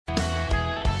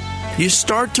you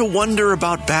start to wonder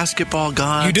about basketball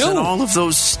gods. You do. And all of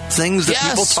those things that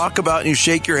people talk about, and you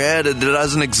shake your head and it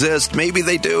doesn't exist. Maybe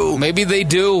they do. Maybe they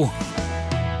do.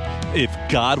 If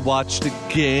God watched a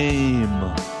game,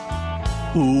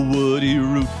 who would he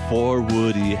root for?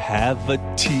 Would he have a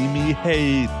team he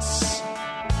hates?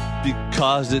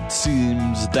 Because it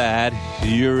seems that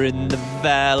here in the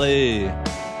valley,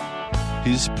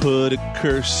 he's put a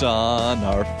curse on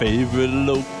our favorite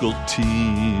local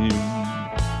team.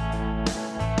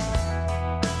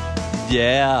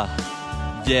 Yeah,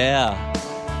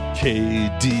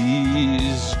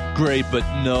 KD's great, but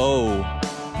no,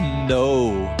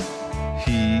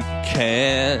 he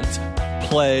can't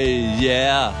play.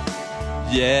 Yeah,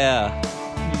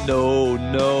 no.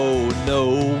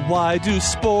 Why do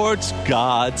sports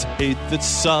gods hate the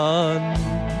sun?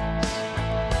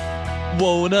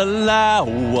 Won't allow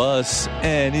us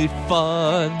any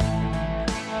fun.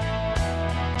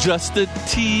 Just a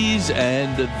tease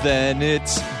and then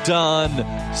it's done,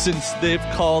 since they've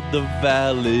called the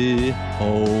valley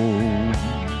home.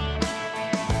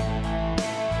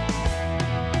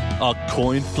 A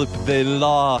coin flip they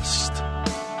lost,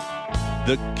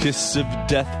 the kiss of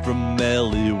death from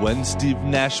Melly when Steve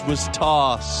Nash was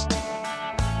tossed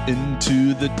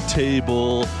into the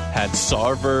table, had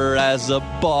Sarver as a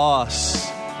boss,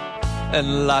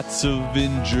 and lots of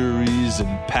injuries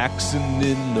and Paxson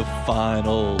in the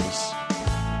finals,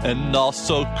 and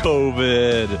also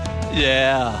COVID.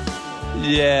 Yeah,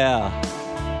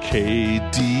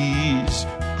 KD's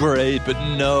great, but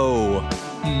no,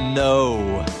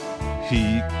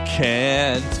 he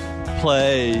can't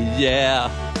play. Yeah,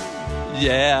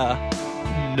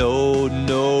 no.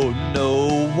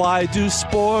 Why do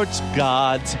sports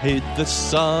gods hate the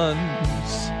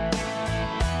Suns?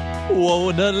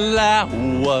 Won't allow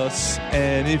us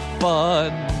any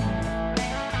fun.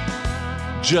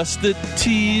 Just a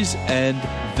tease and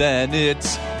then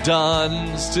it's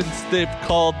done, since they've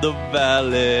called the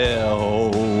valley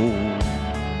home.